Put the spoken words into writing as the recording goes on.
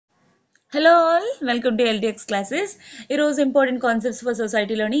Hello all, welcome to LTX classes. ఈరోజు important concepts for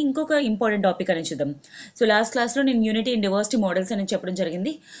సొసైటీలోని ఇంకొక important topic అని చూద్దాం. సో లాస్ట్ క్లాస్లో నేను యూనిటీ ఇన్ డివర్సిటీ మోడల్స్ అని చెప్పడం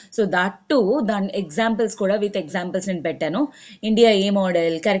జరిగింది. సో దాట్ టు దాని ఎగ్జాంపుల్స్ కూడా విత్ ఎగ్జాంపుల్స్ నేను పెట్టాను. ఇండియా ఏ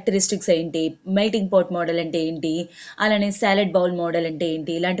మోడల్, క్యారెక్టరిస్టిక్స్ ఏంటి, మెల్టింగ్ పాట్ మోడల్ అంటే ఏంటి, అలానే సాలెడ్ బౌల్ మోడల్ అంటే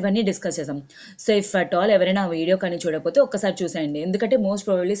ఏంటి, ఇలాంటివన్నీ డిస్కస్ చేసాం. సో ఇఫ్ అట్ ఆల్ ఎవరైనా ఆ వీడియో కానీ చూడకపోతే ఒక్కసారి చూసేయండి. ఎందుకంటే మోస్ట్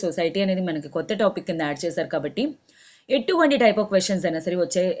ప్రాబబ్లీ సొసైటీ అనేది మనకి కొత్త టాపిక్ కింద యాడ్ చేశారు కాబట్టి ఎటువంటి టైప్ ఆఫ్ క్వశ్చన్స్ అయినా సరే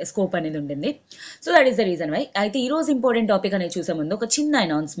వచ్చే స్కోప్ అనేది ఉంటుంది. So that is the reason why. అయితే ఈరోజు ఇంపార్టెంట్ టాపిక్ అనేది చూసే ముందు ఒక చిన్న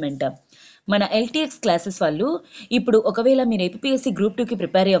అనౌన్స్మెంట్. మన ఎల్టీఎక్స్ క్లాసెస్ వాళ్ళు ఇప్పుడు ఒకవేళ మీరు ఏపీఎస్సి గ్రూప్ 2కి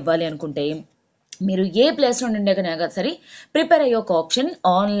ప్రిపేర్ అవ్వాలి అనుకుంటే మీరు ఏ ప్లేస్లో ఉండగా సరే ప్రిపేర్ అయ్యే ఒక ఆప్షన్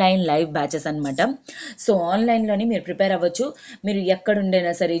ఆన్లైన్ లైవ్ బ్యాచెస్ అనమాట. సో ఆన్లైన్లోని మీరు ప్రిపేర్ అవ్వచ్చు. మీరు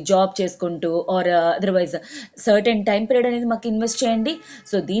ఎక్కడుండైనా సరే జాబ్ చేసుకుంటూ or otherwise certain time period అనేది మాకు ఇన్వెస్ట్ చేయండి.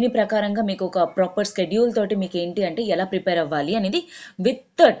 సో దీని ప్రకారంగా మీకు ఒక ప్రాపర్ స్కెడ్యూల్ తోటి మీకు ఏంటి అంటే ఎలా ప్రిపేర్ అవ్వాలి అనేది విత్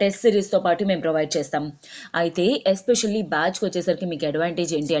టెస్ట్ సిరీస్తో పాటు మేము ప్రొవైడ్ చేస్తాం. అయితే ఎస్పెషల్లీ బ్యాచ్కి వచ్చేసరికి మీకు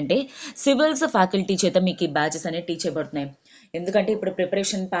అడ్వాంటేజ్ ఏంటి అంటే సివిల్స్ ఫ్యాకల్టీ చేత మీకు ఈ బ్యాచెస్ అనేవి టీచ్ చేయబడుతున్నాయి. ఎందుకంటే ఇప్పుడు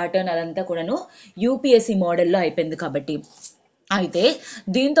ప్రిపరేషన్ ప్యాటర్న్ అదంతా కూడాను యూపీఎస్సి మోడల్లో అయిపోయింది కాబట్టి. అయితే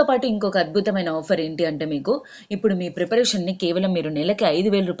దీంతో పాటు ఇంకొక అద్భుతమైన ఆఫర్ ఏంటి అంటే మీకు ఇప్పుడు మీ ప్రిపరేషన్ని కేవలం మీరు నెలకి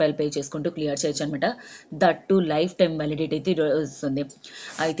 5,000 రూపాయలు పే చేసుకుంటూ క్లియర్ చేయొచ్చు అనమాట. That to life time validity అయితే వస్తుంది.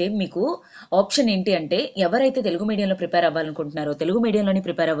 అయితే మీకు ఆప్షన్ ఏంటి అంటే ఎవరైతే తెలుగు మీడియంలో ప్రిపేర్ అవ్వాలనుకుంటున్నారో తెలుగు మీడియంలోని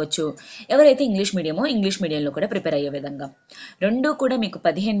ప్రిపేర్ అవ్వచ్చు, ఎవరైతే ఇంగ్లీష్ మీడియమో ఇంగ్లీష్ మీడియంలో కూడా ప్రిపేర్ అయ్యే విధంగా రెండు కూడా మీకు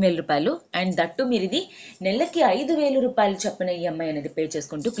 15,000 రూపాయలు. అండ్ దట్టు మీరు ఇది నెలకి 5,000 రూపాయలు చొప్పున ఈఎంఐ అనేది పే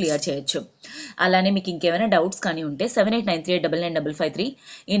చేసుకుంటూ క్లియర్ చేయొచ్చు. అలానే మీకు ఇంకేమైనా డౌట్స్ కానీ ఉంటే 7893899553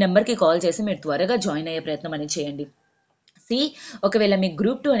 ఈ నెంబర్కి కాల్ చేసి మీరు త్వరగా జాయిన్ అయ్యే ప్రయత్నం అనేది చేయండి. ఒకవేళ మీ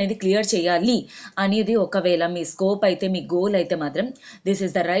గ్రూప్ 2 అనేది క్లియర్ చేయాలి అనేది ఒకవేళ మీ స్కోప్ అయితే మీ గోల్ అయితే మాత్రం this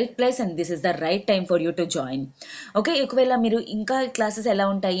is the right place and this is the right time for you to join. Okay, ఒకవేళ మీరు ఇంకా క్లాసెస్ ఎలా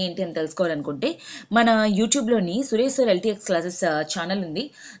ఉంటాయి ఏంటి అని తెలుసుకోవాలనుకుంటే మన యూట్యూబ్లోని Suresh sir LTX classes channel ఉంది.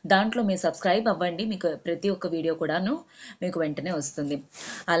 దాంట్లో మీరు సబ్స్క్రైబ్ అవ్వండి. మీకు ప్రతి ఒక్క వీడియో కూడాను మీకు వెంటనే వస్తుంది.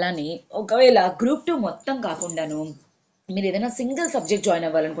 అలానే ఒకవేళ గ్రూప్ 2 మొత్తం కాకుండాను మీరు ఏదైనా సింగిల్ సబ్జెక్ట్ జాయిన్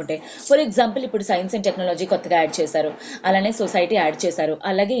అవ్వాలనుకుంటే ఫర్ ఎగ్జాంపుల్ ఇప్పుడు సైన్స్ అండ్ టెక్నాలజీ కొత్తగా యాడ్ చేశారు, అలానే సొసైటీ యాడ్ చేశారు,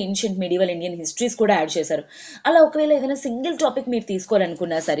 అలాగే ఏన్షియంట్ మిడివల్ ఇండియన్ హిస్టరీస్ కూడా యాడ్ చేశారు. అలా ఒకవేళ ఏదైనా సింగిల్ టాపిక్ మీరు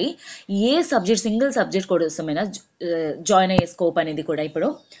తీసుకోవాలనుకున్నా సరే ఏ సబ్జెక్ట్ సింగిల్ సబ్జెక్ట్ కోసమైనా జాయిన్ అయ్యే స్కోప్ అనేది కూడా ఇప్పుడు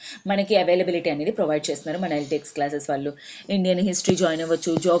మనకి అవైలబిలిటీ అనేది ప్రొవైడ్ చేస్తున్నారు మన ఎల్టీఎక్స్ క్లాసెస్ వాళ్ళు. ఇండియన్ హిస్టరీ జాయిన్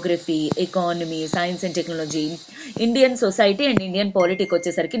అవ్వచ్చు, geography, economy, science and technology, Indian society and Indian politic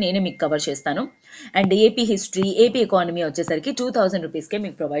వచ్చేసరికి నేనే మీకు కవర్ చేస్తాను. And AP history, AP economy వచ్చేసరికి 2,000 రూపీస్కే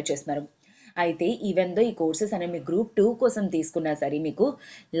మీకు ప్రొవైడ్ చేస్తున్నారు. అయితే ఈవెన్ దో ఈ కోర్సెస్ అనేవి మీ గ్రూప్ 2 కోసం తీసుకున్నా సరే మీకు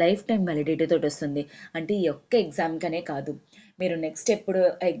లైఫ్ టైం వ్యాలిడిటీ తోటి వస్తుంది. అంటే ఈ ఒక్క ఎగ్జామ్కనే కాదు, మీరు నెక్స్ట్ ఎప్పుడు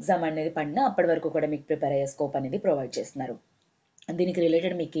ఎగ్జామ్ అనేది పడినా అప్పటి వరకు కూడా మీకు ప్రిపేర్ అయ్యే స్కోప్ అనేది ప్రొవైడ్ చేస్తున్నారు. దీనికి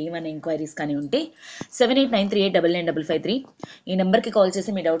రిలేటెడ్ మీకు ఏమైనా ఎంక్వైరీస్ కానీ ఉంటే 7893899553 ఈ నెంబర్కి కాల్ చేసి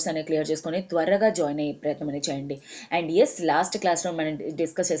మీ డౌట్స్ అనేవి క్లియర్ చేసుకొని త్వరగా జాయిన్ అయ్యే ప్రయత్నం అనేది చేయండి. అండ్ ఎస్, లాస్ట్ క్లాస్లో మనం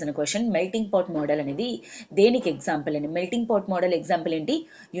డిస్కస్ చేసిన క్వశ్చన్ మెల్టింగ్ పాట్ మోడల్ అనేది దేనికి ఎగ్జాంపుల్ అని. మెల్టింగ్ పాట్ మోడల్ ఎగ్జాంపుల్ ఏంటి?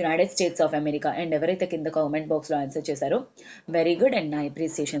 United states of America. And ఎవరైతే కింద కామెంట్ బాక్స్లో ఆన్సర్ చేశారో వెరీ గుడ్ అండ్ నా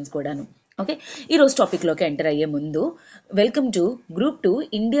అప్రిసియేషన్స్ కూడాను. ఓకే, ఈరోజు టాపిక్లోకి ఎంటర్ అయ్యే ముందు welcome to group 2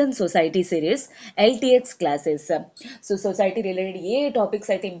 Indian society series LTX classes. So society related A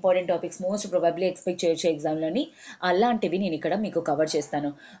topics అయితే important topics most probably expect చేయొచ్చు ఎగ్జామ్లోని అలాంటివి నేను ఇక్కడ మీకు కవర్ చేస్తాను.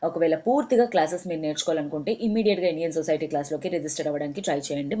 ఒకవేళ పూర్తిగా క్లాసెస్ మీరు నేర్చుకోవాలనుకుంటే ఇమీడియట్గా ఇండియన్ సొసైటీ క్లాస్లోకి రిజిస్టర్ అవ్వడానికి ట్రై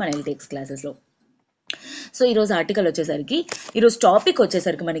చేయండి మన ఎల్టీఎక్స్ క్లాసెస్లో. సో ఈరోజు ఆర్టికల్ వచ్చేసరికి ఈరోజు టాపిక్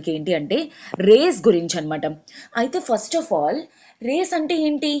వచ్చేసరికి మనకి ఏంటి అంటే రేస్ గురించి అనమాట. అయితే ఫస్ట్ ఆఫ్ ఆల్ రేస్ అంటే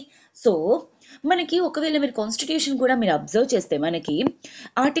ఏంటి? సో మనకి ఒకవేళ మీరు కాన్స్టిట్యూషన్ కూడా మీరు అబ్జర్వ్ చేస్తే మనకి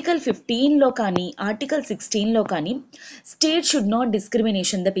ఆర్టికల్ 15లో కానీ ఆర్టికల్ 16లో కానీ state should not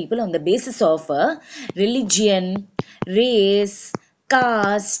discrimination the people on the basis of religion, race,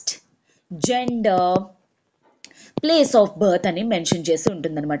 cost, gender, place of birth అని మెన్షన్ చేసి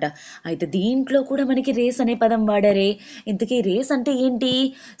ఉంటుందన్నమాట. అయితే దీంట్లో కూడా మనకి రేస్ అనే పదం వాడారే. ఇంతకీ రేస్ అంటే ఏంటి?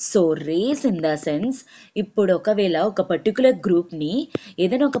 So race in the sense ఇప్పుడు ఒకవేళ ఒక పర్టికులర్ గ్రూప్ని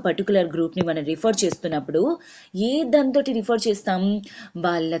ఏదైనా ఒక పర్టికులర్ గ్రూప్ని మనం రిఫర్ చేస్తున్నప్పుడు ఏ దాంతో రిఫర్ చేస్తాం?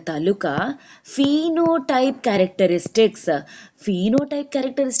 వాళ్ళ తాలూకా ఫీనోటైప్ క్యారెక్టరిస్టిక్స్. ఫీనోటైప్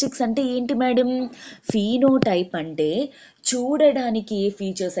క్యారెక్టరిస్టిక్స్ అంటే ఏంటి మేడం? ఫీనోటైప్ అంటే చూడడానికి ఏ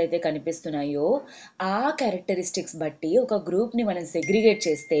ఫీచర్స్ అయితే కనిపిస్తున్నాయో ఆ క్యారెక్టరిస్టిక్స్ బట్టి ఒక గ్రూప్ని మనం సెగ్రిగేట్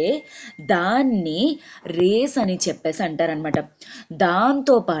చేస్తే దాన్ని రేస్ అని చెప్పేసి అంటారనమాట.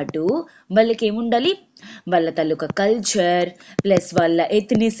 దాంతోపాటు వాళ్ళకి ఏముండాలి? వాళ్ళ తాలూకా కల్చర్ ప్లస్ వాళ్ళ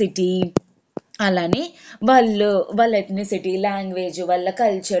ఎథనిసిటీ, అలానే వాళ్ళ ఎథ్నిసిటీ, లాంగ్వేజ్, వాళ్ళ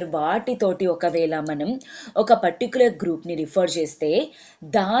కల్చర్ వాటితోటి ఒకవేళ మనం ఒక పర్టికులర్ గ్రూప్ని రిఫర్ చేస్తే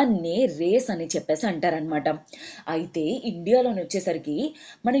దాన్నే రేస్ అని చెప్పేసి అంటారనమాట. అయితే ఇండియాలోని వచ్చేసరికి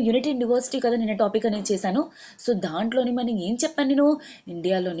మన యూనిటీ యూనివర్సిటీ కదా నేను టాపిక్ అనేది చేశాను. సో దాంట్లోని మనం ఏం చెప్పాను నేను,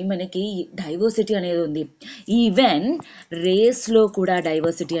 ఇండియాలోని మనకి డైవర్సిటీ అనేది ఉంది. ఈవెన్ రేస్లో కూడా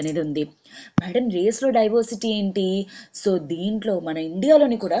డైవర్సిటీ అనేది ఉంది. మేడం రేస్లో డైవర్సిటీ ఏంటి? సో దీంట్లో మన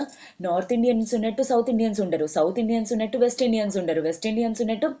ఇండియాలోని కూడా నార్త్ ఇండియన్స్ ఉన్నట్టు సౌత్ ఇండియన్స్ ఉండరు, సౌత్ ఇండియన్స్ ఉన్నట్టు వెస్ట్ ఇండియన్స్ ఉండరు, వెస్ట్ ఇండియన్స్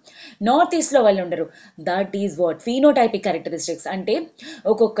ఉన్నట్టు నార్త్ ఈస్ట్లో వాళ్ళు ఉండరు. That is what phenotypic characteristics అంటే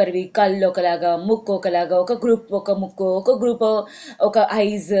ఒక్కొక్కరివి కళ్ళు ఒకలాగా, ముక్కు ఒకలాగా, ఒక గ్రూప్ ఒక ముక్కు, ఒక గ్రూప్ ఒక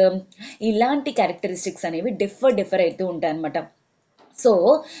ఐజ్, ఇలాంటి క్యారెక్టరిస్టిక్స్ అనేవి డిఫర్ అవుతూ ఉంటాయి అన్నమాట. సో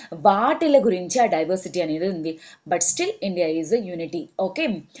వాటిల గురించి ఆ డైవర్సిటీ అనేది ఉంది. But still India is unity. Okay,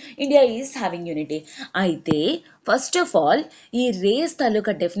 India is having unity. అయితే ఫస్ట్ ఆఫ్ ఆల్ ఈ race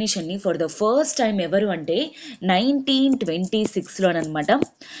taluka డెఫినేషన్ని for the first time ఎవరు అంటే 1926లోనమాట.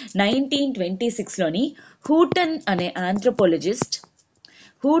 1926లోని హూటన్ అనే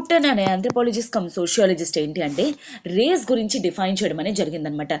ఆంథ్రోపాలజిస్ట్ కమ్ సోషియాలజిస్ట్ ఏంటి అంటే రేస్ గురించి డిఫైన్ చేయడం అనేది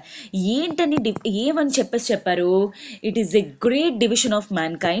జరిగిందనమాట. ఏంటని ఏమని చెప్పారు, it is a great division of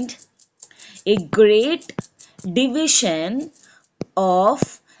man kind, a great division of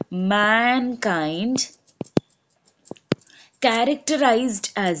man kind characterized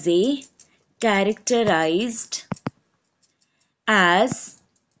as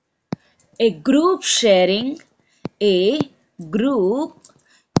a group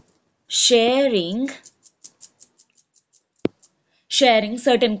sharing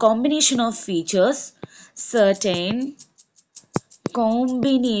certain combination of features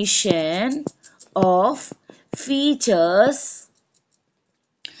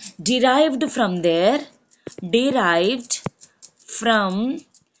derived from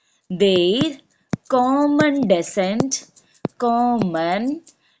their common descent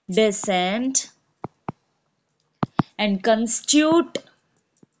and constitute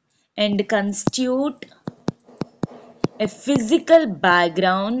a physical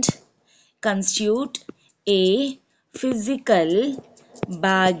background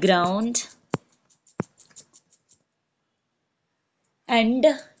and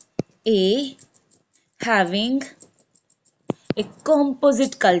having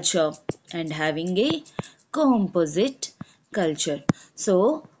a composite culture. So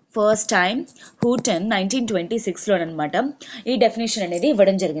first time Houghton 1926లో అనమాట ఈ definition అనేది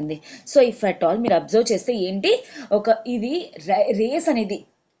ఇవ్వడం జరిగింది. So if at all మీరు observe చేస్తే ఏంటి, ఇది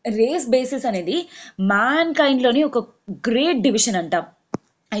race basis అనేది మ్యాన్ కైండ్లోని ఒక గ్రేట్ డివిజన్ అంట.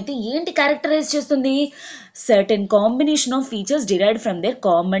 అయితే ఏంటి క్యారెక్టరైజ్ చేస్తుంది, certain combination of features derived from there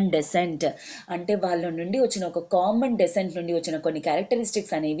common descent. అంటే వాళ్ళ నుండి వచ్చిన ఒక కామన్ డెసెంట్ నుండి వచ్చిన కొన్ని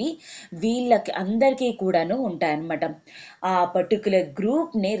క్యారెక్టరిస్టిక్స్ అనేవి వీళ్ళకి అందరికీ కూడాను ఉంటాయన్నమాట. ఆ పర్టికులర్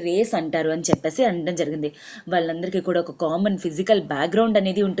గ్రూప్నే రేస్ అంటారు అని చెప్పేసి అనడం జరిగింది. వాళ్ళందరికీ కూడా ఒక కామన్ ఫిజికల్ బ్యాక్గ్రౌండ్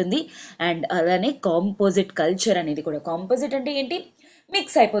అనేది ఉంటుంది. అండ్ అలానే కాంపోజిట్ కల్చర్ అనేది కూడా. కాంపోజిట్ అంటే ఏంటి,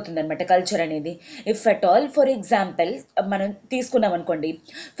 మిక్స్ అయిపోతుంది అనమాట కల్చర్ అనేది. If at all for example మనం తీసుకున్నాం అనుకోండి,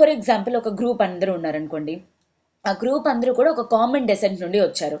 ఫర్ ఎగ్జాంపుల్ ఒక గ్రూప్ అందరూ ఉన్నారనుకోండి, ఆ గ్రూప్ అందరూ కూడా ఒక కామన్ డెసెంట్ నుండి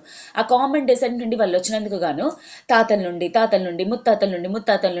వచ్చారు. ఆ కామన్ డెసెంట్ నుండి వాళ్ళు వచ్చినందుకు గాను తాతల నుండి ముత్తాతల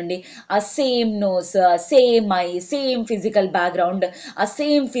నుండి ఆ same nose, same I, same physical background, ఆ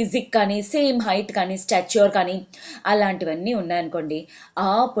సేమ్ ఫిజిక్ కానీ, సేమ్ హైట్ కానీ, స్టాచ్యూర్ కానీ అలాంటివన్నీ ఉన్నాయనుకోండి,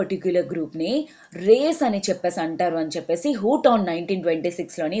 ఆ పర్టిక్యులర్ గ్రూప్ని రేస్ అని చెప్పేసి అంటారు అని చెప్పేసి హూటాన్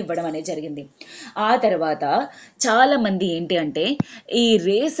 1926లోని ఇవ్వడం అనేది జరిగింది. ఆ తర్వాత చాలామంది ఏంటి అంటే ఈ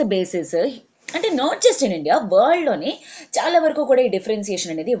రేస్ బేసిస్ అంటే నాట్ జస్ట్ ఇన్ ఇండియా, వరల్డ్లోనే చాలా వరకు కూడా ఈ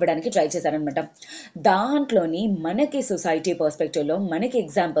డిఫరెన్సియేషన్ అనేది ఇవ్వడానికి ట్రై చేశారనమాట. దాంట్లోని మనకి సొసైటీ పర్స్పెక్టివ్లో, మనకి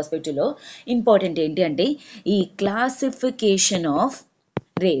ఎగ్జామ్ పర్స్పెక్టివ్లో ఇంపార్టెంట్ ఏంటి అంటే ఈ క్లాసిఫికేషన్ ఆఫ్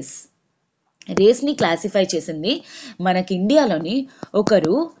రేస్ని క్లాసిఫై చేసింది మనకి ఇండియాలోని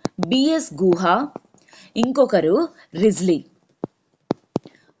ఒకరు బిఎస్ గుహా, ఇంకొకరు రిజ్లీ.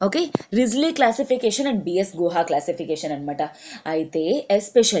 Okay, రిజ్లీ classification and BS Guha classification అనమాట. అయితే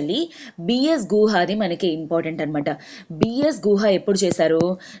ఎస్పెషల్లీ బిఎస్ గుహాది మనకి ఇంపార్టెంట్ అనమాట. బిఎస్ గుహా ఎప్పుడు చేశారు,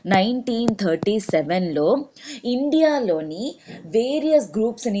 1937లో ఇండియాలోని వేరియస్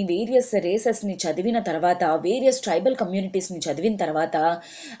గ్రూప్స్ని, వేరియస్ రేసెస్ని చదివిన తర్వాత, వేరియస్ ట్రైబల్ కమ్యూనిటీస్ని చదివిన తర్వాత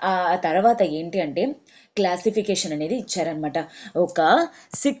ఆ తర్వాత ఏంటి అంటే క్లాసిఫికేషన్ అనేది ఇచ్చారనమాట. ఒక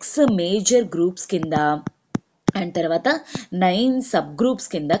 6 మేజర్ గ్రూప్స్ కింద అండ్ తర్వాత 9 సబ్ గ్రూప్స్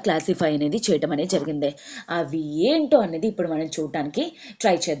కింద క్లాసిఫై అనేది చేయడం అనేది జరిగింది. అవి ఏంటో అనేది ఇప్పుడు మనం చూడటానికి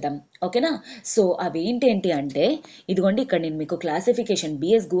ట్రై చేద్దాం. ఓకేనా? సో అవి ఏంటి అంటే ఇదిగోండి, ఇక్కడ నేను మీకు క్లాసిఫికేషన్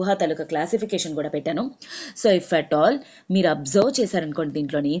బిఎస్ గుహా తాలూకా క్లాసిఫికేషన్ కూడా పెట్టాను. సో ఇఫ్ అట్ ఆల్ మీరు అబ్జర్వ్ చేశారనుకోండి,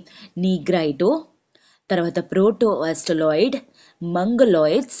 దీంట్లోని నీగ్రైటో, తర్వాత proto Australoid,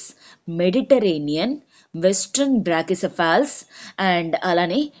 మంగలాయిడ్స్, Mediterranean, western బ్రాకిసెఫాల్స్ and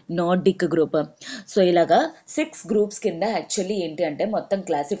అలానే నార్డిక్ గ్రూప్. సో ఇలాగా 6 గ్రూప్స్ కింద యాక్చువల్లీ ఏంటి అంటే మొత్తం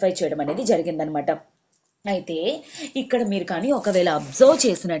క్లాసిఫై చేయడం అనేది జరిగిందనమాట. అయితే ఇక్కడ మీరు కానీ ఒకవేళ అబ్జర్వ్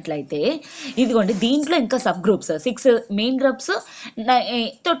చేసినట్లయితే ఇదిగోండి, దీంట్లో ఇంకా sub groups 6 main groups,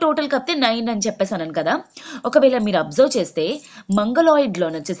 total కప్తే 9 అని చెప్పేసాను కదా. ఒకవేళ మీరు అబ్జర్వ్ చేస్తే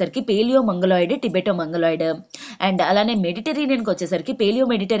మంగలాయిడ్లోని వచ్చేసరికి పేలియో మంగలాయిడ్, టిబెటో మంగలాయిడ్, అండ్ అలానే మెడిటరేనియన్కి వచ్చేసరికి పేలియో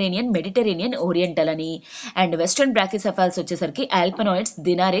మెడిటరేనియన్, మెడిటరేనియన్ ఓరియంటల్ అని, అండ్ వెస్ట్రన్ బ్రాకిసెఫాల్స్ వచ్చేసరికి ఆల్పనాయిడ్స్,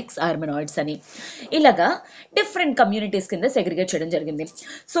 దినారిక్స్, ఆర్మనాయిడ్స్ అని ఇలాగా డిఫరెంట్ కమ్యూనిటీస్ కింద సెగ్రిగేట్ చేయడం జరిగింది.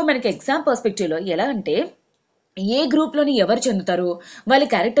 సో మనకి ఎగ్జామ్ పర్స్పెక్టివ్లో ఎలా అంటే ఏ గ్రూప్లోని ఎవరు చెందుతారు, వాళ్ళ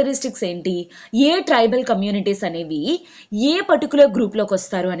క్యారెక్టరిస్టిక్స్ ఏంటి, ఏ ట్రైబల్ కమ్యూనిటీస్ అనేవి ఏ పర్టికులర్ గ్రూప్లోకి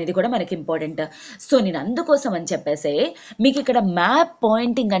వస్తారు అనేది కూడా మనకి ఇంపార్టెంట్. సో నేను అందుకోసం అని చెప్పేసి మీకు ఇక్కడ మ్యాప్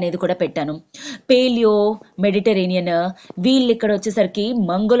పాయింటింగ్ అనేది కూడా పెట్టాను. పేలియో మెడిటరేనియన్, వీళ్ళు ఇక్కడ వచ్చేసరికి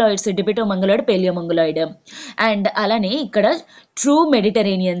Mongoloids, Tibeto Mongoloid, palaeo Mongoloid, and అలానే ఇక్కడ ట్రూ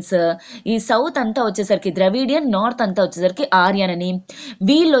మెడిటరేనియన్స్, ఈ సౌత్ అంతా వచ్చేసరికి ద్రవిడియన్, నార్త్ అంతా వచ్చేసరికి ఆర్యన్ అని,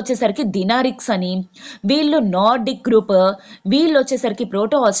 వీళ్ళు వచ్చేసరికి దినారిక్స్ అని, వీళ్ళు నార్డిక్ గ్రూప్, వీళ్ళు వచ్చేసరికి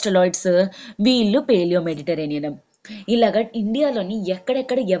ప్రోటో ఆస్ట్రలాయిడ్స్, వీళ్ళు పేలియో మెడిటరేనియన్. ఇలాగ ఇండియాలోని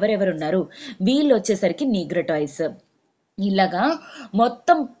ఎక్కడెక్కడ ఎవరెవరు ఉన్నారు, వీళ్ళు వచ్చేసరికి నీగ్రటాయిస్. ఇలాగా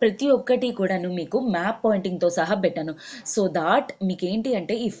మొత్తం ప్రతి ఒక్కటి కూడాను మీకు మ్యాప్ పాయింటింగ్తో సహా పెట్టాను. సో దాట్ మీకు ఏంటి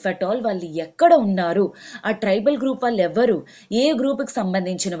అంటే ఇఫ్ అట్ ఆల్ వాళ్ళు ఎక్కడ ఉన్నారు, ఆ ట్రైబల్ గ్రూప్ వాళ్ళు ఎవరు, ఏ గ్రూప్కి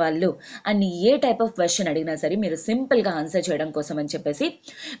సంబంధించిన వాళ్ళు అని ఏ టైప్ ఆఫ్ క్వశ్చన్ అడిగినా సరే మీరు సింపుల్గా ఆన్సర్ చేయడం కోసం అని చెప్పేసి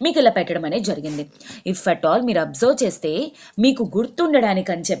మీకు ఇలా పెట్టడం అనేది జరిగింది. ఇఫ్ అట్ ఆల్ మీరు అబ్జర్వ్ చేస్తే మీకు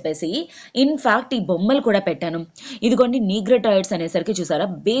గుర్తుండడానికి అని చెప్పేసి ఇన్ఫ్యాక్ట్ ఈ బొమ్మలు కూడా పెట్టాను. ఇదిగోండి, నీగ్రటాయిడ్స్ అనేసరికి చూసారా,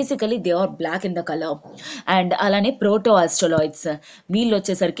 basically they are black in the colour. And అలానే ప్రోటో ఆస్ట్రలాయిడ్స్, వీళ్ళు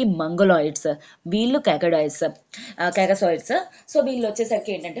వచ్చేసరికి మంగోలాయిడ్స్, వీళ్ళు క్యాకసాయిడ్స్. సో వీళ్ళు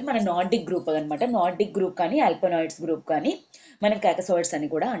వచ్చేసరికి ఏంటంటే మన నార్డిక్ గ్రూప్ అనమాట. నార్డిక్ గ్రూప్ కానీ ఆల్పనాయిడ్స్ గ్రూప్ కానీ మనం క్యాకసాయిడ్స్ అని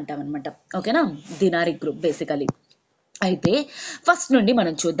కూడా అంటాం అనమాట. ఓకేనా? దినారిక్ గ్రూప్ బేసికలీ. అయితే ఫస్ట్ నుండి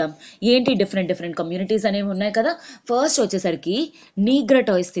మనం చూద్దాం ఏంటి డిఫరెంట్ కమ్యూనిటీస్ అనేవి ఉన్నాయి కదా. ఫస్ట్ వచ్చేసరికి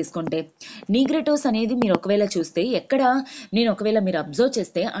నీగ్రటాయిస్ తీసుకుంటే, నీగ్రటోస్ అనేది మీరు ఒకవేళ చూస్తే ఎక్కడ, నేను ఒకవేళ మీరు అబ్జర్వ్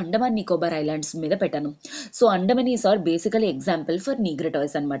చేస్తే అండమాన్ నికోబార్ ఐలాండ్స్ మీద పెట్టాను. So Andamanese are basically example for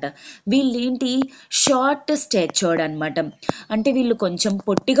నీగ్రటాయిస్ అనమాట. వీళ్ళు ఏంటి, షార్ట్ స్టాచర్డ్ అనమాట. అంటే వీళ్ళు కొంచెం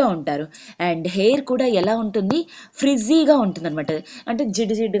పొట్టిగా ఉంటారు అండ్ హెయిర్ కూడా ఎలా ఉంటుంది, ఫ్రిజీగా ఉంటుంది అనమాట. అంటే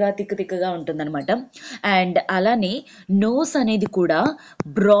జిడ్డుగా తిక్కుగా ఉంటుంది అనమాట. అండ్ అలానే నోస్ అనేది కూడా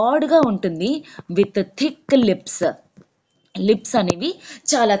బ్రాడ్గా ఉంటుంది విత్ థిక్ లిప్స్ అనేవి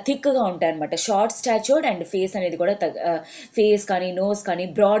చాలా థిక్గా ఉంటాయి అనమాట. షార్ట్ స్టాచ్యూర్డ్ అండ్ ఫేస్ అనేది కూడా ఫేస్ కానీ నోస్ కానీ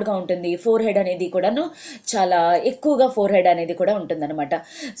బ్రాడ్గా ఉంటుంది. ఫోర్ హెడ్ అనేది కూడాను చాలా ఎక్కువగా ఫోర్ హెడ్ అనేది కూడా ఉంటుంది అనమాట.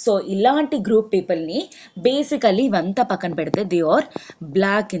 సో ఇలాంటి గ్రూప్ పీపుల్ని బేసికలీ ఇవంతా పక్కన పెడితే they are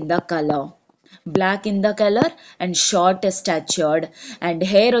black in the colour and short స్టాచ్యూర్డ్ and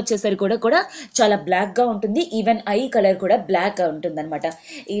hair వచ్చేసరికి కూడా చాలా బ్లాక్గా ఉంటుంది. ఈవెన్ ఐ కలర్ కూడా బ్లాక్గా ఉంటుంది అనమాట.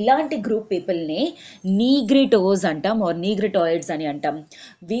 ఇలాంటి గ్రూప్ పీపుల్ని నీగ్రిటోస్ అంటాం ఆర్ నీగ్రిటాయిడ్స్ అని అంటాం.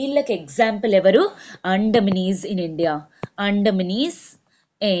 వీళ్ళకి ఎగ్జాంపుల్ ఎవరు, Andamanese in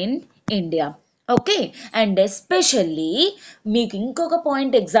India. Okay. And especially మీకు ఇంకొక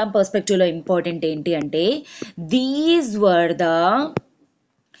పాయింట్ ఎగ్జామ్ పర్స్పెక్టివ్లో ఇంపార్టెంట్ ఏంటి అంటే these were the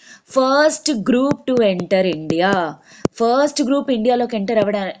first group two enter India. First group ఇండియాలోకి enter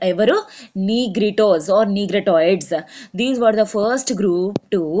అవ్వడం ఎవరు, నీగ్రిటోస్ are నీగ్రటాయిడ్స్. These were the first group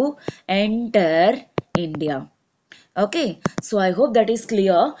two enter India. Okay. So I hope that is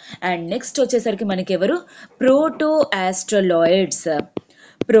clear. And next వచ్చేసరికి మనకి ఎవరు, proto Australoids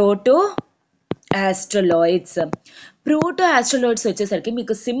వచ్చేసరికి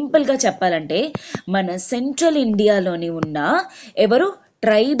మీకు సింపుల్గా చెప్పాలంటే మన సెంట్రల్ ఇండియాలోని ఉన్న ఎవరు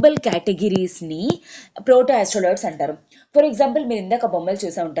ట్రైబల్ కేటగిరీస్ని ప్రోటో ఆస్ట్రలాయిడ్స్ అంటారు. ఫర్ ఎగ్జాంపుల్ మీరు ఇందాక బొమ్మలు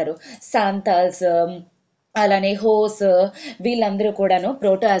చూసే ఉంటారు, సాంతాల్స్, అలానే హోస్, వీళ్ళందరూ కూడాను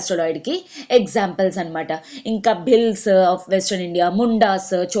ప్రోటో ఆస్ట్రలాయిడ్కి ఎగ్జాంపుల్స్ అనమాట. ఇంకా భిల్స్ of western India,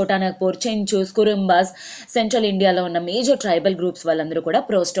 ముండాస్, Chotanagpur, Chenchus, కురుంబాస్, central ఇండియాలో ఉన్న మేజర్ ట్రైబల్ గ్రూప్స్ వాళ్ళందరూ కూడా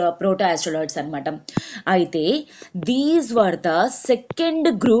ప్రోటో ఆస్ట్రలాయిడ్స్ అనమాట. అయితే these were the second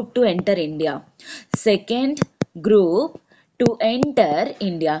group two enter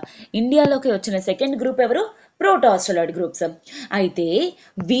India. ఇండియాలోకి వచ్చిన సెకండ్ గ్రూప్ ఎవరు, ప్రోటో ఆస్ట్రలాయిడ్ గ్రూప్స్. అయితే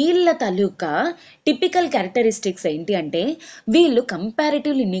వీళ్ళ తాలూకా టిపికల్ క్యారెక్టరిస్టిక్స్ ఏంటి అంటే వీళ్ళు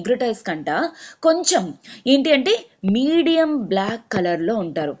కంపారిటివ్లీ నిగ్రోటైజ్ కంట కొంచెం ఏంటి అంటే మీడియం బ్లాక్ కలర్లో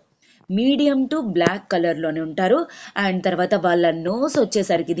ఉంటారు, మీడియం టు బ్లాక్ కలర్లోనే ఉంటారు. అండ్ తర్వాత వాళ్ళ నోస్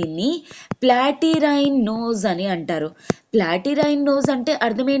వచ్చేసరికి దీన్ని ప్లాటిరైన్ నోస్ అని అంటారు. ప్లాటిరైన్ నోస్ అంటే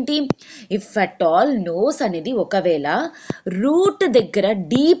అర్థం ఏంటి? ఇఫ్ అట్ ఆల్ నోస్ అనేది ఒకవేళ రూట్ దగ్గర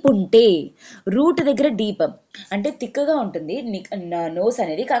డీప్ ఉంటే, రూట్ దగ్గర డీప్ అంటే థిక్గా ఉంటుంది నోస్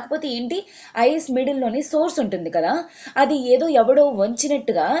అనేది, కాకపోతే ఏంటి ఐస్ మిడిల్లోని సోర్స్ ఉంటుంది కదా, అది ఏదో ఎవడో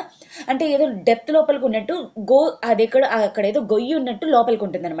వంచినట్టుగా అంటే ఏదో డెప్త్ లోపలికి ఉన్నట్టు అది అక్కడ ఏదో గొయ్యి ఉన్నట్టు లోపలికి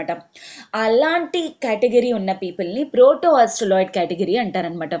ఉంటుంది అనమాట. అలాంటి కేటగిరీ ఉన్న పీపుల్ని ప్రోటో ఆస్ట్రలాయిడ్ కేటగిరీ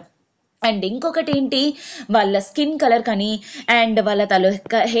అంటారనమాట. అండ్ ఇంకొకటి ఏంటి, వాళ్ళ స్కిన్ కలర్ కానీ అండ్ వాళ్ళ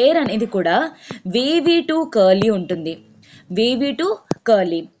హెయిర్ అనేది కూడా వేవీ టు కర్లీ ఉంటుంది, wavy to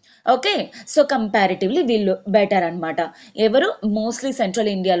curly. Okay, so comparatively వీళ్ళు బెటర్ అనమాట. ఎవరు మోస్ట్లీ సెంట్రల్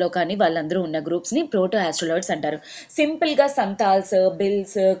ఇండియాలో కానీ వాళ్ళందరూ ఉన్న గ్రూప్స్ని ప్రోటో ఆస్ట్రలాయిడ్స్ అంటారు. సింపుల్గా సంతాల్స్,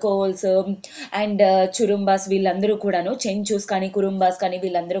 బిల్స్, కోల్స్ అండ్ చురుంబాస్ వీళ్ళందరూ కూడాను, చెంచూస్ కానీ కురుంబాస్ కానీ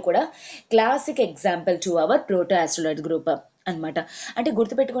వీళ్ళందరూ కూడా classic example to our proto Australoid group అనమాట. అంటే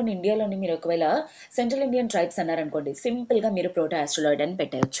గుర్తుపెట్టుకోండి, ఇండియాలోని మీరు ఒకవేళ సెంట్రల్ ఇండియన్ ట్రైబ్స్ అన్నారనుకోండి, సింపుల్గా మీరు ప్రోటో ఆస్ట్రలాయిడ్ అని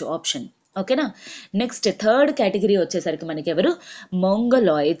పెట్టవచ్చు ఆప్షన్. ఓకేనా. నెక్స్ట్ థర్డ్ కేటగిరీ వచ్చేసరికి మనకి ఎవరు,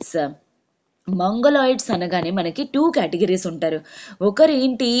 మంగోలాయిడ్స్. మంగోలాయిడ్స్ అనగానే మనకి 2 కేటగిరీస్ ఉంటారు. ఒకరు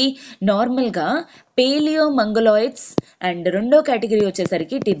ఏంటి నార్మల్గా పేలియో మంగోలాయిడ్స్ అండ్ రెండో కేటగిరీ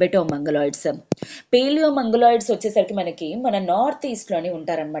వచ్చేసరికి టిబెటో మంగోలాయిడ్స్. పేలియో మంగోలాయిడ్స్ వచ్చేసరికి మనకి మన నార్త్ ఈస్ట్లోని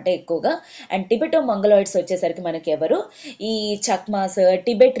ఉంటారనమాట ఎక్కువగా. అండ్ టిబెటో మంగోలాయిడ్స్ వచ్చేసరికి మనకి ఎవరు, ఈ చక్మాస్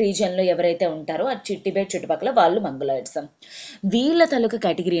టిబెట్ రీజియన్లో ఎవరైతే ఉంటారో ఆ టిబెట్ చుట్టుపక్కల వాళ్ళు మంగోలాయిడ్స్. వీళ్ళ తాలూకా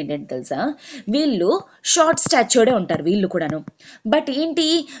కేటగిరీ ఏంటంటే తెలుసా, వీళ్ళు షార్ట్ స్టాచ్యూర్డే ఉంటారు వీళ్ళు కూడాను. బట్ ఏంటి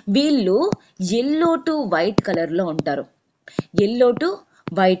వీళ్ళు ఎల్లో టు వైట్ కలర్లో ఉంటారు, yellow to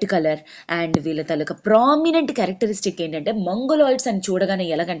white colour. And వీళ్ళ తాలూకా ప్రామినెంట్ క్యారెక్టరిస్టిక్ ఏంటంటే మంగోలాయిడ్స్ అని చూడగానే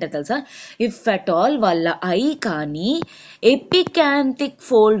ఎలాగంటారు తెలుసా, ఇఫ్ అట్ ఆల్ వాళ్ళ ఐ కానీ ఎపికాంతిక్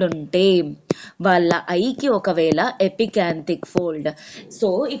ఫోల్డ్ ఉంటే, వాళ్ళ ఐకి ఒకవేళ ఎపికాంతిక్ ఫోల్డ్. సో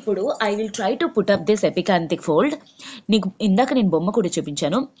ఇప్పుడు I will try to put up this ఎపికాంతిక్ fold. నీకు ఇందాక నేను బొమ్మ కూడా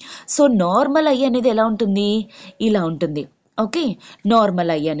చూపించాను. సో నార్మల్ ఐ అనేది ఎలా ఉంటుంది, ఇలా ఉంటుంది. ఓకే,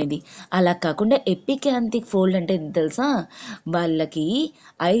 నార్మల్ ఐ అనేది అలా కాకుండా ఎపికాంతిక్ ఫోల్డ్ అంటే తెలుసా, వాళ్ళకి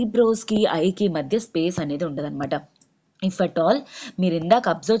ఐబ్రోస్కి ఐకి మధ్య స్పేస్ అనేది ఉండదన్నమాట. ఇఫ్ అట్ ఆల్ మీరు ఇందాక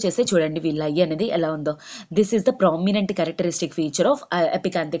అబ్జర్వ్ చేస్తే చూడండి వీళ్ళ ఐ అనేది ఎలా ఉందో. This is the prominent characteristic feature of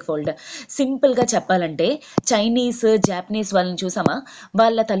ఎపికాంతిక్ fold. సింపుల్గా చెప్పాలంటే చైనీస్ జాపనీస్ వాళ్ళని చూసామా,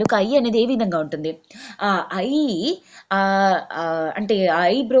 వాళ్ళ తలుక ఐ అనేది ఏ విధంగా ఉంటుంది, ఆ ఐ అంటే ఆ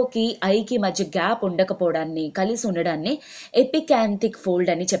ఐబ్రోకి ఐకి మధ్య గ్యాప్ ఉండకపోవడాన్ని, కలిసి ఉండడాన్ని ఎపికాంతిక్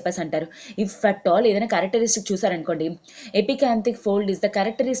ఫోల్డ్ అని చెప్పేసి అంటారు. ఇఫ్ అట్ ఆల్ ఏదైనా characteristic చూసారనుకోండి, ఎపికాంతిక్ fold is the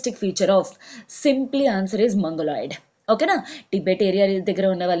characteristic feature of, simply answer is Mongoloid. ఓకేనా. టిబెట్ ఏరియా దగ్గర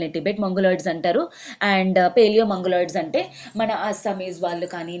ఉన్న వాళ్ళని టిబెట్ మంగోలాయిడ్స్ అంటారు. అండ్ పేలియో మంగోలాయిడ్స్ అంటే మన అస్సామీస్ వాళ్ళు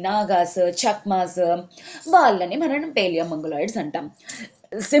కానీ నాగాస్ చక్మాస్ వాళ్ళని మనం పేలియో మంగోలాయిడ్స్ అంటాం.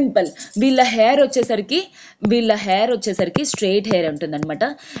 సింపుల్. వీళ్ళ హెయిర్ వచ్చేసరికి స్ట్రైట్ హెయిర్ ఉంటుంది అనమాట.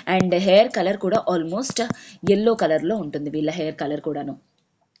 అండ్ హెయిర్ కలర్ కూడా ఆల్మోస్ట్ ఎల్లో కలర్లో ఉంటుంది వీళ్ళ హెయిర్ కలర్ కూడాను.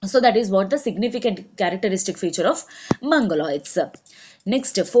 So that is what the significant characteristic feature of Mongoloids.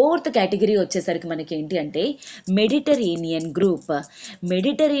 Next fourth category వచ్చేసరికి మనకి ఏంటి అంటే మెడిటరేనియన్ గ్రూప్.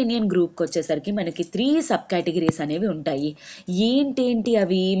 మెడిటరేనియన్ గ్రూప్కి వచ్చేసరికి మనకి 3 సబ్ కేటగిరీస్ అనేవి ఉంటాయి. ఏంటేంటి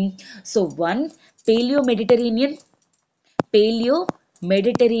అవి? So 1 palaeo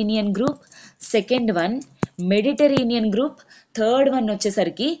Mediterranean group, second one Mediterranean group, third one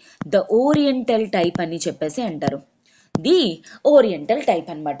వచ్చేసరికి ద ఓరియంటల్ టైప్ అని చెప్పేసి అంటారు, ది ఓరియంటల్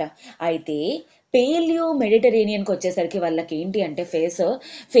టైప్ అనమాట. అయితే పేలియో మెడిటరేనియన్కి వచ్చేసరికి వాళ్ళకి ఏంటి అంటే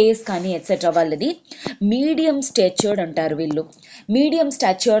ఫేస్ కానీ ఎట్సెట్రా వాళ్ళది మీడియం స్టాచ్యూర్డ్ అంటారు వీళ్ళు. మీడియం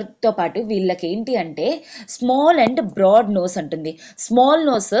స్టాచ్యూర్తో పాటు వీళ్ళకి ఏంటి అంటే స్మాల్ అండ్ బ్రాడ్ నోస్ ఉంటుంది. స్మాల్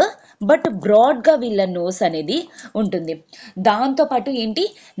నోస్ బట్ బ్రాడ్గా వీళ్ళ నోస్ అనేది ఉంటుంది. దాంతోపాటు ఏంటి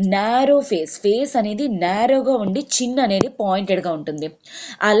నారో ఫేస్ అనేది నారోగా ఉండి చిన్ అనేది పాయింటెడ్గా ఉంటుంది.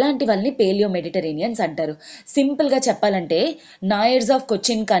 అలాంటి వాళ్ళని పేలియో మెడిటరేనియన్స్ అంటారు. సింపుల్గా చెప్పాలంటే నాయర్స్ ఆఫ్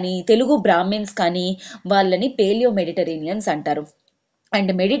కొచ్చిన్ కానీ తెలుగు బ్రాహ్మిన్స్ కానీ వాళ్ళని పేలియో మెడిటరేనియన్స్ అంటారు.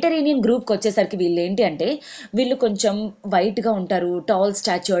 అండ్ మెడిటరేనియన్ గ్రూప్కి వచ్చేసరికి వీళ్ళు ఏంటి అంటే వీళ్ళు కొంచెం వైట్గా ఉంటారు, టాల్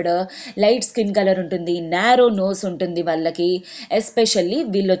స్టాచ్యూర్డ్, లైట్ స్కిన్ కలర్ ఉంటుంది, నారో నోస్ ఉంటుంది వాళ్ళకి. ఎస్పెషల్లీ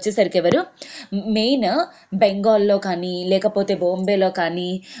వీళ్ళు వచ్చేసరికి ఎవరు మెయిన్ బెంగాల్లో కానీ లేకపోతే బాంబేలో కానీ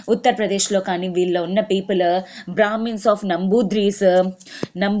ఉత్తరప్రదేశ్లో కానీ వీళ్ళ ఉన్న people Brahmins of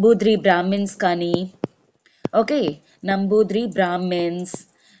Namboodiri Brahmins కానీ, ఓకే నంబూద్రి బ్రాహ్మిన్స్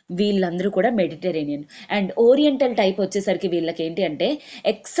వీళ్ళందరూ కూడా మెడిటరేనియన్. అండ్ ఓరియంటల్ టైప్ వచ్చేసరికి వీళ్ళకి ఏంటి అంటే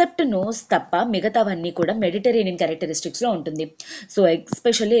ఎక్సెప్ట్ నోస్ తప్ప మిగతావన్నీ కూడా మెడిటరేనియన్ క్యారెక్టరిస్టిక్స్లో ఉంటుంది. సో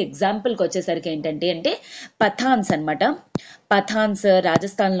ఎస్పెషల్లీ ఎగ్జాంపుల్కి వచ్చేసరికి ఏంటంటే పఠాన్స్ అనమాట. పఠాన్స్,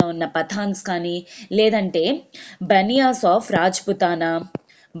 రాజస్థాన్లో ఉన్న పఠాన్స్ కానీ, లేదంటే బనియాస్ ఆఫ్ రాజ్పుతానా,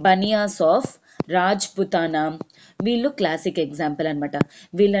 బనియాస్ ఆఫ్ రాజ్పుతానా, వీళ్ళు క్లాసిక్ ఎగ్జాంపుల్ అనమాట.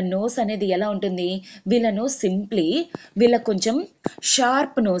 వీళ్ళ నోస్ అనేది ఎలా ఉంటుంది, వీళ్ళ నోస్ సింప్లీ వీళ్ళకి కొంచెం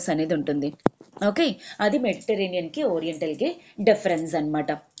షార్ప్ నోస్ అనేది ఉంటుంది. ఓకే, అది మెడిటరేనియన్కి ఓరియంటల్కి డిఫరెన్స్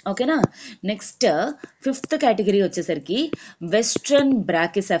అనమాట. ఓకేనా. నెక్స్ట్ 5th కేటగిరీ వచ్చేసరికి వెస్ట్రన్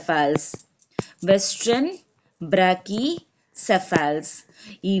బ్రాకిసెఫాల్స్. వెస్ట్రన్ బ్రాకిసెఫాల్స్.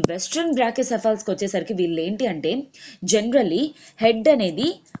 ఈ వెస్ట్రన్ బ్రాకిసెఫాల్స్కి వచ్చేసరికి వీళ్ళు ఏంటి అంటే జనరల్లీ హెడ్ అనేది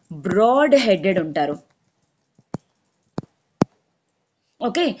బ్రాడ్ హెడెడ్ ఉంటారు.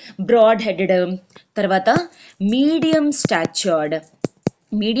 Okay, broad headed. తర్వాత మీడియం స్టాచర్డ్.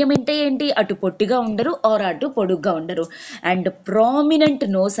 మీడియం అంటే ఏంటి, అటు పొట్టిగా ఉండరు ఆర్ అటు పొడుగ్గా ఉండరు. అండ్ ప్రామినెంట్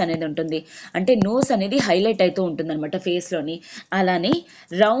నోస్ అనేది ఉంటుంది, అంటే నోస్ అనేది హైలైట్ అవుతూ ఉంటుంది అనమాట ఫేస్లోని. అలానే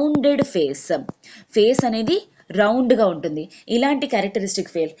రౌండెడ్ ఫేస్, ఫేస్ అనేది రౌండ్గా ఉంటుంది. ఇలాంటి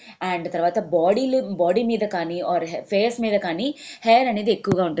క్యారెక్టరిస్టిక్ ఫేస్. అండ్ తర్వాత బాడీ మీద కానీ ఆర్ ఫేస్ మీద కానీ హెయిర్ అనేది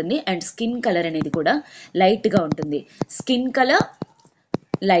ఎక్కువగా ఉంటుంది. అండ్ స్కిన్ కలర్ అనేది కూడా లైట్గా ఉంటుంది. స్కిన్ కలర్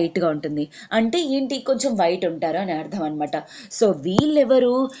లైట్గా ఉంటుంది అంటే ఏంటి, కొంచెం వైట్ ఉంటారు అని అర్థం అనమాట. సో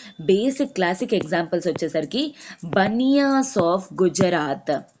వీళ్ళెవరు, బేసిక్ క్లాసిక్ ఎగ్జాంపుల్స్ వచ్చేసరికి Banias of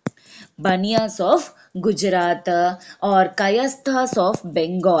Gujarat, Banias of Gujarat are కయస్థాస్ of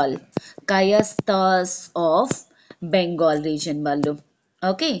Bengal, కయస్థాస్ of Bengal reason వాళ్ళు.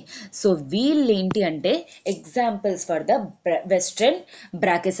 ఓకే, సో వీళ్ళు ఏంటి అంటే examples for the western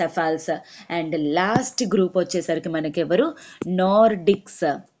బ్రాకిసెఫాల్స్. And last group వచ్చేసరికి మనకెవరు, నార్డిక్స్.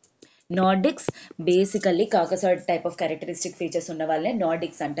 నార్డిక్స్ basically కాకసాడ్ type of characteristic features ఉన్న వాళ్ళే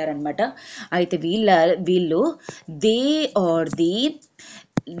నార్డిక్స్ అంటారనమాట. అయితే వీళ్ళు they are the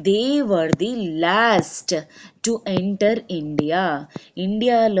they were the last to enter India.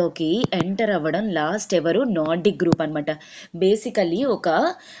 ఇండియాలోకి enter అవ్వడం లాస్ట్ ఎవరు, నార్డిక్ గ్రూప్ అనమాట. బేసికల్లీ ఒక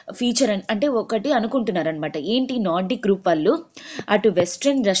ఫీచర్ అంటే ఒకటి అనుకుంటున్నారనమాట, ఏంటి నార్డిక్ గ్రూప్ వాళ్ళు అటు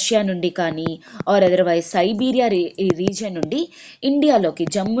వెస్ట్రన్ రష్యా నుండి కానీ ఆర్ అదర్వైజ్ సైబీరియా రీజియన్ నుండి ఇండియాలోకి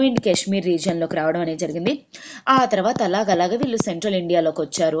జమ్మూ అండ్ కాశ్మీర్ రీజియన్లోకి రావడం అనేది జరిగింది. ఆ తర్వాత అలాగ వీళ్ళు సెంట్రల్ ఇండియాలోకి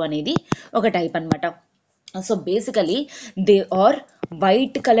వచ్చారు అనేది ఒక టైప్ అనమాట. So basically they are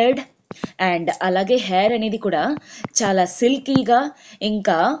white coloured. And అలాగే హెయిర్ అనేది కూడా చాలా సిల్కీగా,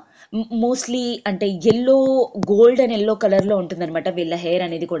 ఇంకా మోస్ట్లీ అంటే ఎల్లో, గోల్డ్ అండ్ ఎల్లో కలర్లో ఉంటుందన్నమాట వీళ్ళ హెయిర్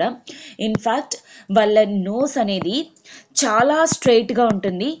అనేది కూడా. ఇన్ఫ్యాక్ట్ వాళ్ళ నోస్ అనేది చాలా స్ట్రైట్గా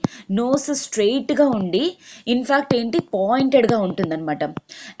ఉంటుంది. నోస్ స్ట్రైట్గా ఉండి ఇన్ఫ్యాక్ట్ ఏంటి పాయింటెడ్గా ఉంటుందన్నమాట.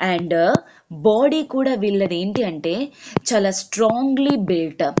 అండ్ బాడీ కూడా వీళ్ళది ఏంటి అంటే చాలా స్ట్రాంగ్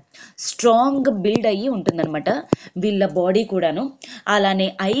బిల్డ్ అయ్యి ఉంటుందన్నమాట వీళ్ళ బాడీ కూడాను. అలానే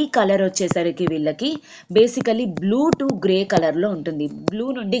ఐ కలర్ వచ్చేసరికి వీళ్ళకి బేసికలీ బ్లూ టు గ్రే కలర్లో ఉంటుంది, బ్లూ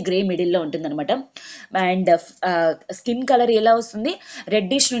నుండి గ్రే మిడిల్లో ఉంటుంది అనమాట. అండ్ స్కిన్ కలర్ ఎలా వస్తుంది,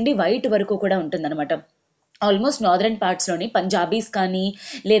 రెడ్డిష్ నుండి వైట్ వరకు కూడా ఉంటుంది అనమాట. ఆల్మోస్ట్ నార్దర్న్ పార్ట్స్లోని పంజాబీస్ కానీ,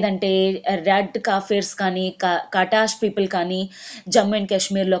 లేదంటే రెడ్ కాఫిర్స్ కానీ, కటాష్ పీపుల్ కానీ, జమ్మూ అండ్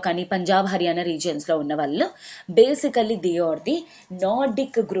కాశ్మీర్లో కానీ, పంజాబ్ హర్యానా రీజియన్స్లో ఉన్న వాళ్ళు basically they are the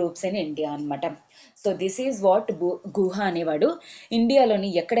Nordic groups in India అనమాట. సో దిస్ ఈజ్ వాట్ గుహ అనేవాడు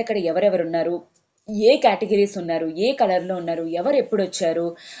ఇండియాలోని ఎక్కడెక్కడ ఎవరెవరు ఉన్నారు, ఏ కేటగిరీస్ ఉన్నారు, ఏ కలర్లో ఉన్నారు, ఎవరు ఎప్పుడు వచ్చారు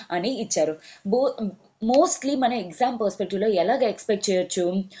అని ఇచ్చారు. మోస్ట్లీ మన ఎగ్జామ్ పర్స్పెక్టివ్లో ఎలాగ ఎక్స్పెక్ట్ చేయొచ్చు,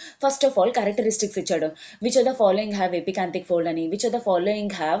 ఫస్ట్ ఆఫ్ ఆల్ క్యారెక్టరిస్టిక్స్ ఇచ్చాడు. Which are the following have ఎపికాంతిక్ fold అని, which are the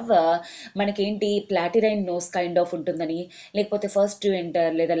following have మనకేంటి ప్లాటిరైన్ నోస్ కైండ్ ఆఫ్ ఉంటుందని, లేకపోతే ఫస్ట్ టు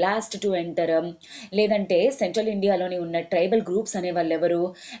ఎంటర్ లేదా లాస్ట్ టు ఎంటర్, లేదంటే సెంట్రల్ ఇండియాలోని ఉన్న ట్రైబల్ గ్రూప్స్ అనే వాళ్ళు ఎవరు,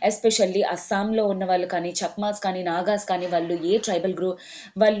 ఎస్పెషల్లీ అస్సాంలో ఉన్న వాళ్ళు కానీ, చక్మాస్ కానీ, నాగాస్ కానీ, వాళ్ళు ఏ ట్రైబల్ గ్రూప్,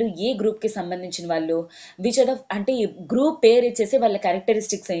 వాళ్ళు ఏ గ్రూప్కి సంబంధించిన వాళ్ళు, విచ్ ఆర్ ద అంటే గ్రూప్ పేరు ఇచ్చేసి వాళ్ళ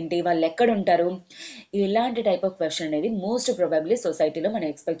క్యారెక్టరిస్టిక్స్ ఏంటి, వాళ్ళు ఎక్కడ ఉంటారు, ఇలాంటి టైప్ ఆఫ్ క్వశ్చన్ అనేది మోస్ట్ ప్రాబబ్లీ సొసైటీలో మనం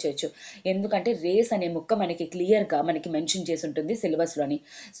ఎక్స్పెక్ట్ చేయొచ్చు. ఎందుకంటే రేస్ అనే ముక్క మనకి క్లియర్గా మనకి మెన్షన్ చేసి ఉంటుంది సిలబస్లోని.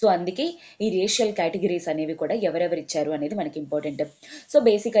 సో అందుకే ఈ రేషియల్ కేటగిరీస్ అనేవి కూడా ఎవరెవరు ఇచ్చారు అనేది మనకి ఇంపార్టెంట్. సో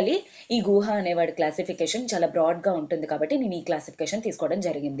బేసికలీ ఈ గుహ అనేవాడి క్లాసిఫికేషన్ చాలా బ్రాడ్గా ఉంటుంది కాబట్టి నేను ఈ క్లాసిఫికేషన్ తీసుకోవడం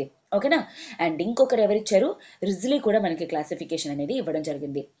జరిగింది. ఓకేనా. అండ్ ఇంకొకరు ఎవరిచ్చారు, రిజ్లీ కూడా మనకి క్లాసిఫికేషన్ అనేది ఇవ్వడం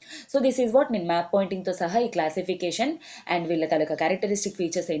జరిగింది. సో దిస్ ఈజ్ వాట్, నేను మ్యాప్ పాయింటింగ్తో సహా ఈ క్లాసిఫికేషన్ అండ్ వీళ్ళ తాలూకా క్యారెక్టరిస్టిక్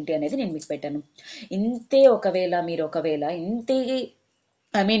ఫీచర్స్ ఏంటి అనేది నేను మీకు పెట్టాను. మీరు ఒకవేళ ఇంతే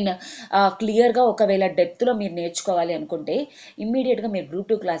క్లియర్గా ఒకవేళ డెప్త్లో మీరు నేర్చుకోవాలి అనుకుంటే ఇమ్మీడియట్గా మీరు గ్రూప్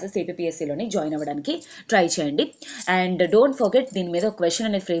 2 క్లాసెస్ ఏపీఎస్సీలోని జాయిన్ అవ్వడానికి ట్రై చేయండి. అండ్ డోంట్ ఫర్గెట్, దీని మీద ఒక క్వశ్చన్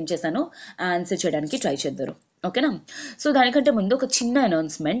అనేది ఫ్రేమ్ చేశాను, ఆన్సర్ చేయడానికి ట్రై చేద్దరు. ఓకేనా. సో దానికంటే ముందు ఒక చిన్న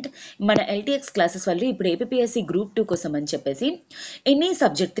అనౌన్స్మెంట్, మన ఎల్టీఎక్స్ క్లాసెస్ వాళ్ళు ఇప్పుడు ఏపీఎస్సి గ్రూప్ 2 కోసం అని చెప్పేసి ఎనీ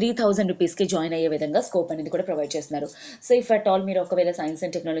సబ్జెక్ట్ 3000 రూపీస్కి జాయిన్ అయ్యే విధంగా స్కోప్ అనేది కూడా ప్రొవైడ్ చేస్తున్నారు. సో ఇఫ్ అట్ ఆల్ మీరు ఒకవేళ సైన్స్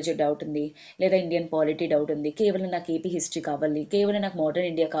అండ్ టెక్నాలజీ డౌట్ ఉంది, లేదా ఇండియన్ పాలిటీ డౌట్ ఉంది, కేవలం నాకు ఏపీ హిస్టరీ కావాలి, కేవలం నాకు మోడర్న్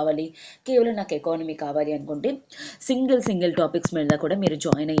ఇండియా కావాలి, కేవలం నాకు ఎకానమీ కావాలి అనుకుంటే సింగిల్ టాపిక్స్ మీద కూడా మీరు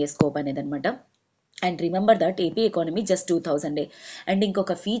జాయిన్ అయ్యే స్కోప్ అనేది అనమాట. And remember that AP economy just 2000. And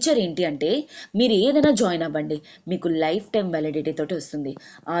ఇంకొక ఫీచర్ ఏంటి అంటే, మీరు ఏదైనా జాయిన్ అవ్వండి, మీకు లైఫ్ టైం వ్యాలిడిటీ తోటి వస్తుంది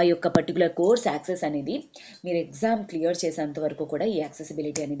ఆ యొక్క పర్టికులర్ కోర్స్ యాక్సెస్ అనేది. మీరు ఎగ్జామ్ క్లియర్ చేసేంత వరకు కూడా ఈ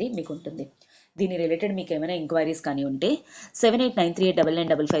యాక్సెసిబిలిటీ అనేది మీకు ఉంటుంది. దీని రిలేటెడ్ మీకు ఏమైనా ఎంక్వైరీస్ కానీ ఉంటే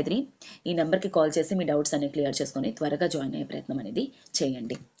 7893899553 ఈ నెంబర్కి కాల్ చేసి మీ డౌట్స్ అనేవి క్లియర్ చేసుకొని త్వరగా జాయిన్ అయ్యే ప్రయత్నం అనేది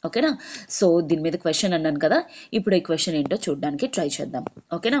చేయండి. ఓకేనా. సో దీని మీద క్వశ్చన్ అన్నాను కదా, ఇప్పుడు ఈ క్వశ్చన్ ఏంటో చూడడానికి ట్రై చేద్దాం.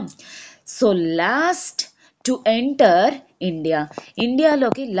 ఓకేనా. So last to enter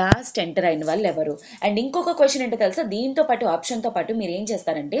ఇండియాలోకి last enter అయిన వాళ్ళు ఎవరు? అండ్ ఇంకొక క్వశ్చన్ ఏంటో తెలుసా, దీంతో పాటు ఆప్షన్తో పాటు మీరు ఏం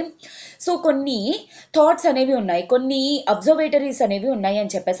చేస్తారంటే, సో కొన్ని థాట్స్ అనేవి ఉన్నాయి, కొన్ని అబ్జర్వేటరీస్ అనేవి ఉన్నాయి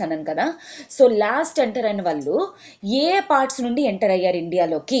అని చెప్పేసి అన్నాను కదా. సో లాస్ట్ ఎంటర్ అయిన వాళ్ళు ఏ పార్ట్స్ నుండి ఎంటర్ అయ్యారు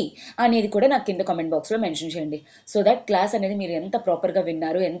ఇండియాలోకి అనేది కూడా నాకు కింద కామెంట్ బాక్స్లో మెన్షన్ చేయండి. సో దట్ క్లాస్ అనేది మీరు ఎంత ప్రాపర్గా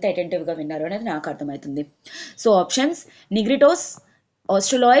విన్నారు, ఎంత అటెంటివ్గా విన్నారు అనేది నాకు అర్థమవుతుంది. So options: నిగ్రిటోస్,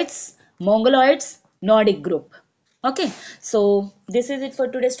 Australoids, Mongoloids, Nordic group. Okay, so this is it for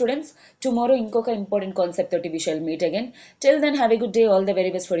today, students. Tomorrow inkoka important concept toti we shall meet again. Till then, have a good day. All the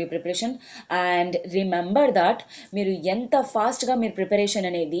very best for your preparation. And remember that మీరు ఎంత ఫాస్ట్గా మీరు preparation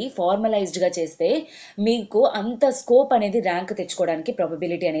అనేది ఫార్మలైజ్డ్గా చేస్తే మీకు అంత scope అనేది rank తెచ్చుకోవడానికి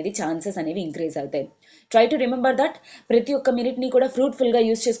ప్రాబబిలిటీ అనేది ఛాన్సెస్ అనేవి ఇంక్రీజ్ అవుతాయి. ట్రై టు రిమెంబర్ దట్ ప్రతి ఒక్క మినిట్ని కూడా ఫ్రూట్ఫుల్గా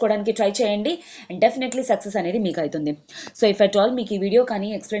యూస్ చేసుకోవడానికి ట్రై చేయండి, అండ్ డెఫినెట్లీ సక్సెస్ అనేది మీకు అవుతుంది. సో ఇఫ్ అట్ ఆల్ మీకు ఈ వీడియో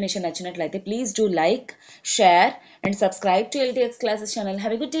కానీ ఎక్స్ప్లెనేషన్ నచ్చినట్లయితే please do like, share and subscribe to LTX Classes channel.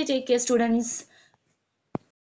 Have a good day. Take care, students.